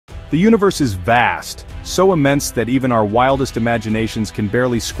The universe is vast, so immense that even our wildest imaginations can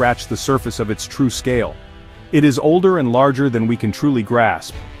barely scratch the surface of its true scale. It is older and larger than we can truly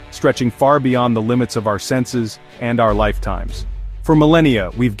grasp, stretching far beyond the limits of our senses and our lifetimes. For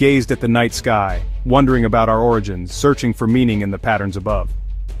millennia, we've gazed at the night sky, wondering about our origins, searching for meaning in the patterns above.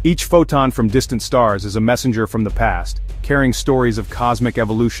 Each photon from distant stars is a messenger from the past, carrying stories of cosmic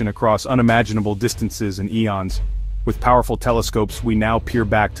evolution across unimaginable distances and eons. With powerful telescopes, we now peer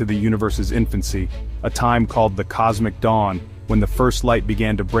back to the universe's infancy, a time called the cosmic dawn, when the first light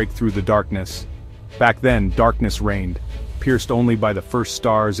began to break through the darkness. Back then, darkness reigned, pierced only by the first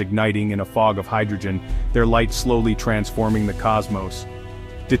stars igniting in a fog of hydrogen, their light slowly transforming the cosmos.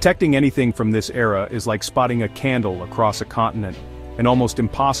 Detecting anything from this era is like spotting a candle across a continent, an almost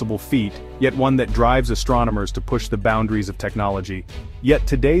impossible feat, yet one that drives astronomers to push the boundaries of technology. Yet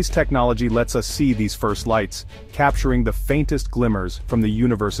today's technology lets us see these first lights, capturing the faintest glimmers from the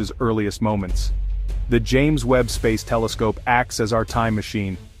universe's earliest moments. The James Webb Space Telescope acts as our time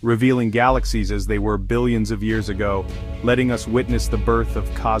machine, revealing galaxies as they were billions of years ago, letting us witness the birth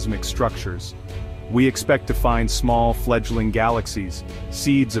of cosmic structures. We expect to find small fledgling galaxies,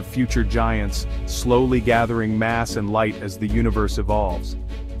 seeds of future giants, slowly gathering mass and light as the universe evolves.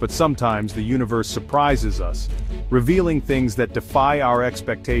 But sometimes the universe surprises us, revealing things that defy our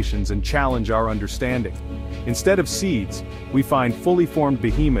expectations and challenge our understanding. Instead of seeds, we find fully formed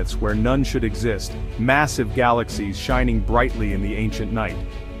behemoths where none should exist, massive galaxies shining brightly in the ancient night.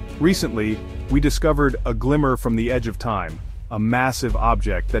 Recently, we discovered a glimmer from the edge of time, a massive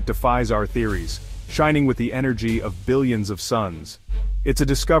object that defies our theories, shining with the energy of billions of suns. It's a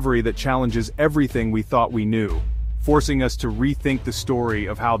discovery that challenges everything we thought we knew, forcing us to rethink the story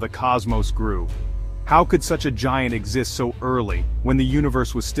of how the cosmos grew. How could such a giant exist so early, when the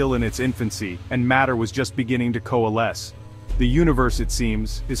universe was still in its infancy, and matter was just beginning to coalesce? The universe, it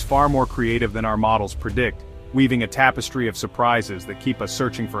seems, is far more creative than our models predict, weaving a tapestry of surprises that keep us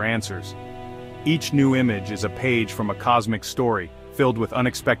searching for answers. Each new image is a page from a cosmic story, filled with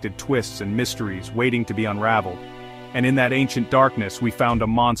unexpected twists and mysteries waiting to be unraveled. And in that ancient darkness we found a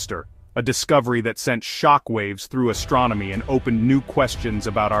monster, a discovery that sent shockwaves through astronomy and opened new questions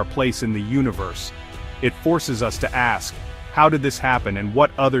about our place in the universe. It forces us to ask, how did this happen, and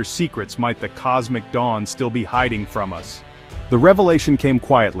what other secrets might the cosmic dawn still be hiding from us? The revelation came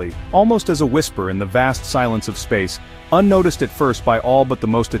quietly, almost as a whisper in the vast silence of space, unnoticed at first by all but the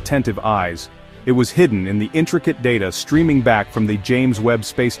most attentive eyes. It was hidden in the intricate data streaming back from the James Webb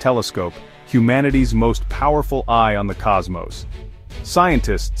Space Telescope, humanity's most powerful eye on the cosmos.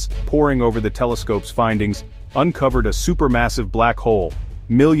 Scientists, poring over the telescope's findings, uncovered a supermassive black hole,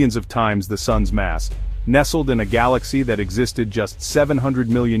 millions of times the sun's mass, nestled in a galaxy that existed just 700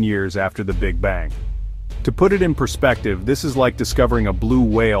 million years after the Big Bang. To put it in perspective, this is like discovering a blue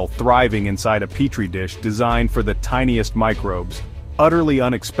whale thriving inside a petri dish designed for the tiniest microbes, utterly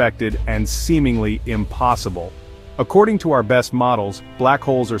unexpected and seemingly impossible. According to our best models, black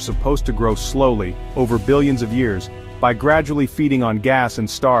holes are supposed to grow slowly, over billions of years, by gradually feeding on gas and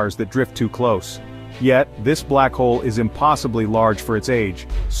stars that drift too close. Yet, this black hole is impossibly large for its age,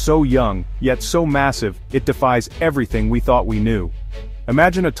 so young, yet so massive, it defies everything we thought we knew.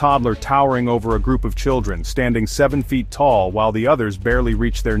 Imagine a toddler towering over a group of children, standing 7 feet tall while the others barely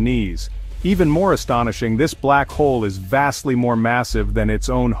reach their knees. Even more astonishing, this black hole is vastly more massive than its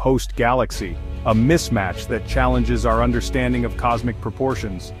own host galaxy, a mismatch that challenges our understanding of cosmic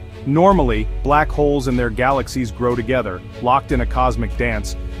proportions. Normally, black holes and their galaxies grow together, locked in a cosmic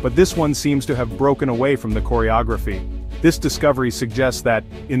dance, but this one seems to have broken away from the choreography. This discovery suggests that,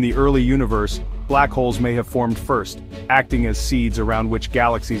 in the early universe, black holes may have formed first, acting as seeds around which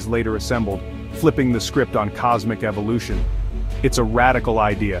galaxies later assembled, flipping the script on cosmic evolution. It's a radical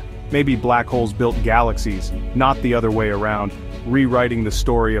idea. Maybe black holes built galaxies, not the other way around, rewriting the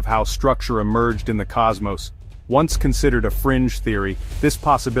story of how structure emerged in the cosmos. Once considered a fringe theory, this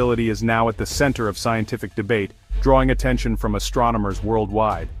possibility is now at the center of scientific debate, drawing attention from astronomers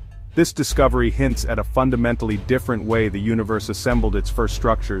worldwide. This discovery hints at a fundamentally different way the universe assembled its first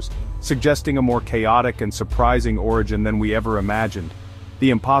structures, suggesting a more chaotic and surprising origin than we ever imagined. The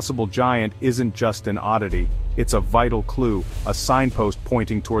impossible giant isn't just an oddity, it's a vital clue, a signpost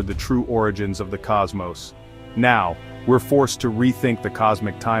pointing toward the true origins of the cosmos. Now, we're forced to rethink the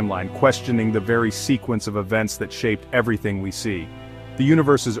cosmic timeline, questioning the very sequence of events that shaped everything we see. The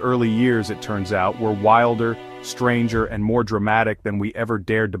universe's early years, it turns out, were wilder, stranger, and more dramatic than we ever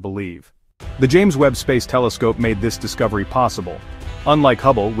dared to believe. The James Webb Space Telescope made this discovery possible. Unlike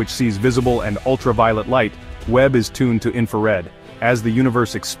Hubble, which sees visible and ultraviolet light, Webb is tuned to infrared. As the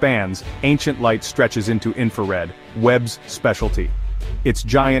universe expands, ancient light stretches into infrared, Webb's specialty. Its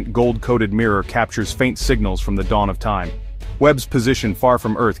giant gold-coated mirror captures faint signals from the dawn of time. Webb's position far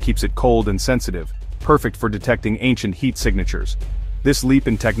from Earth keeps it cold and sensitive, perfect for detecting ancient heat signatures. This leap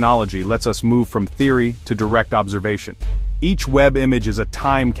in technology lets us move from theory to direct observation. Each Webb image is a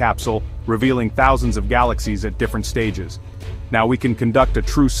time capsule, revealing thousands of galaxies at different stages. Now we can conduct a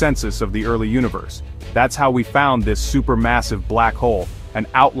true census of the early universe. That's how we found this supermassive black hole, an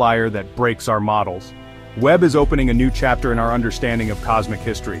outlier that breaks our models. Webb is opening a new chapter in our understanding of cosmic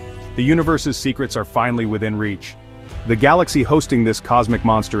history. The universe's secrets are finally within reach. The galaxy hosting this cosmic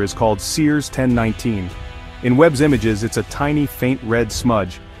monster is called Sears 1019. In Webb's images, it's a tiny, faint red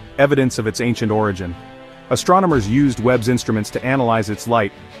smudge, evidence of its ancient origin. Astronomers used Webb's instruments to analyze its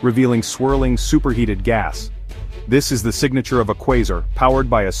light, revealing swirling, superheated gas. This is the signature of a quasar, powered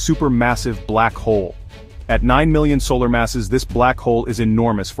by a supermassive black hole. At 9 million solar masses, this black hole is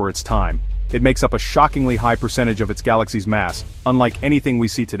enormous for its time. It makes up a shockingly high percentage of its galaxy's mass, unlike anything we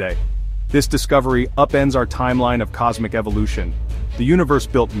see today. This discovery upends our timeline of cosmic evolution. The universe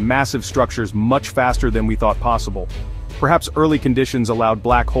built massive structures much faster than we thought possible. Perhaps early conditions allowed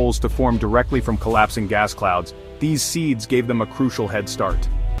black holes to form directly from collapsing gas clouds. These seeds gave them a crucial head start.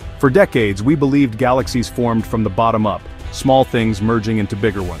 For decades, we believed galaxies formed from the bottom up, small things merging into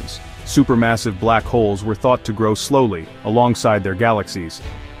bigger ones. Supermassive black holes were thought to grow slowly, alongside their galaxies.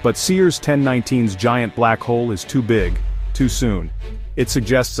 But Sears 1019's giant black hole is too big, too soon. It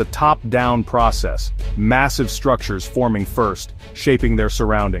suggests a top-down process, massive structures forming first, shaping their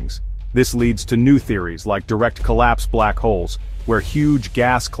surroundings. This leads to new theories like direct collapse black holes, where huge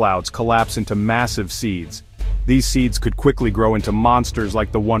gas clouds collapse into massive seeds. These seeds could quickly grow into monsters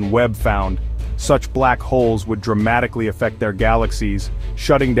like the one Webb found. Such black holes would dramatically affect their galaxies,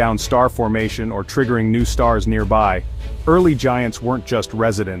 shutting down star formation or triggering new stars nearby. Early giants weren't just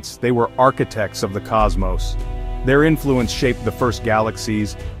residents, they were architects of the cosmos. Their influence shaped the first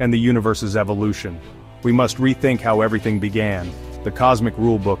galaxies and the universe's evolution. We must rethink how everything began. The cosmic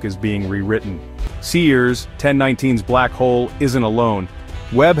rulebook is being rewritten. Sears 1019's black hole isn't alone.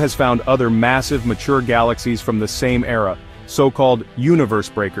 Webb has found other massive, mature galaxies from the same era, so-called universe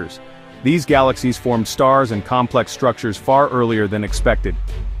breakers. These galaxies formed stars and complex structures far earlier than expected.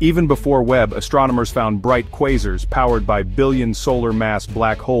 Even before Webb, astronomers found bright quasars powered by billion solar mass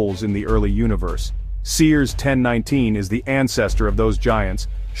black holes in the early universe. Sears 1019 is the ancestor of those giants,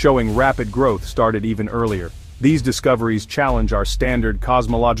 showing rapid growth started even earlier. These discoveries challenge our standard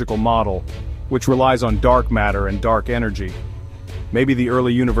cosmological model, which relies on dark matter and dark energy. Maybe the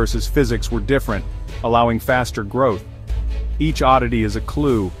early universe's physics were different, allowing faster growth. Each oddity is a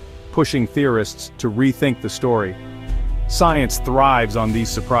clue, pushing theorists to rethink the story. Science thrives on these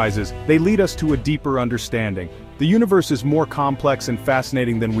surprises. They lead us to a deeper understanding. The universe is more complex and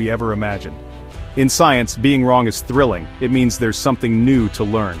fascinating than we ever imagined. In science, being wrong is thrilling. It means there's something new to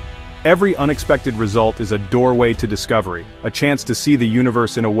learn. Every unexpected result is a doorway to discovery, a chance to see the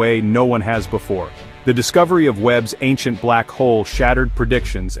universe in a way no one has before. The discovery of Webb's ancient black hole shattered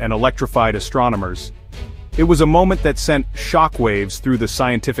predictions and electrified astronomers. It was a moment that sent shockwaves through the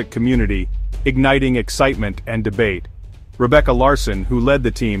scientific community, igniting excitement and debate. Rebecca Larson, who led the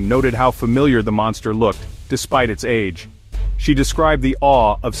team, noted how familiar the monster looked, despite its age. She described the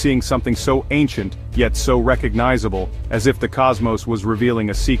awe of seeing something so ancient, yet so recognizable, as if the cosmos was revealing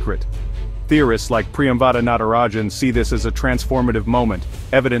a secret. Theorists like Priyamvada Natarajan see this as a transformative moment,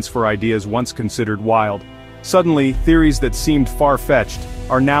 evidence for ideas once considered wild. Suddenly, theories that seemed far-fetched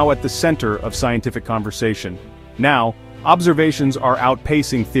are now at the center of scientific conversation. Now, observations are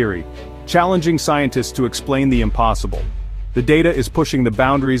outpacing theory, challenging scientists to explain the impossible. The data is pushing the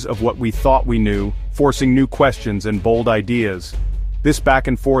boundaries of what we thought we knew, forcing new questions and bold ideas. This back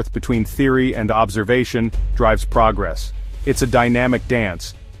and forth between theory and observation drives progress. It's a dynamic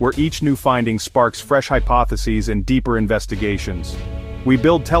dance, where each new finding sparks fresh hypotheses and deeper investigations. We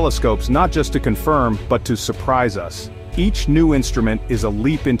build telescopes not just to confirm, but to surprise us. Each new instrument is a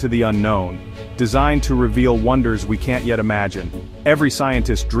leap into the unknown, designed to reveal wonders we can't yet imagine. Every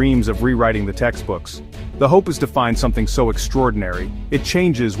scientist dreams of rewriting the textbooks. The hope is to find something so extraordinary, it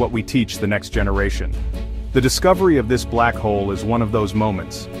changes what we teach the next generation. The discovery of this black hole is one of those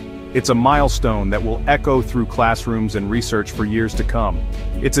moments. It's a milestone that will echo through classrooms and research for years to come.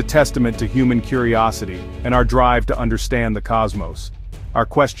 It's a testament to human curiosity and our drive to understand the cosmos. Our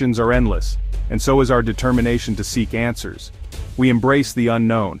questions are endless, and so is our determination to seek answers. We embrace the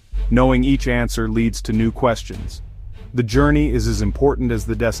unknown, knowing each answer leads to new questions. The journey is as important as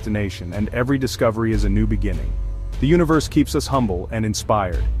the destination, and every discovery is a new beginning. The universe keeps us humble and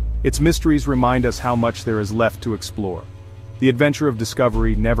inspired. Its mysteries remind us how much there is left to explore. The adventure of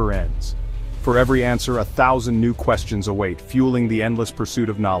discovery never ends. For every answer, 1,000 new questions await, fueling the endless pursuit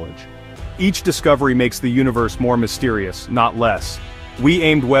of knowledge. Each discovery makes the universe more mysterious, not less. We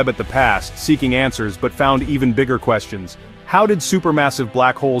aimed Webb at the past, seeking answers, but found even bigger questions. How did supermassive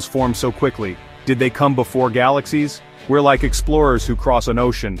black holes form so quickly? Did they come before galaxies? We're like explorers who cross an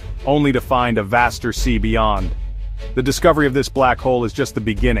ocean, only to find a vaster sea beyond. The discovery of this black hole is just the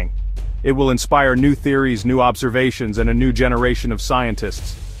beginning. It will inspire new theories, new observations, and a new generation of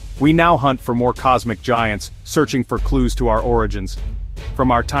scientists. We now hunt for more cosmic giants, searching for clues to our origins.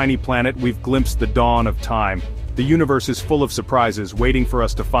 From our tiny planet, we've glimpsed the dawn of time. The universe is full of surprises, waiting for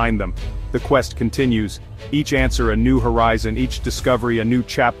us to find them. The quest continues, each answer a new horizon, each discovery a new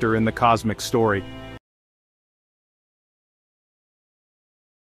chapter in the cosmic story.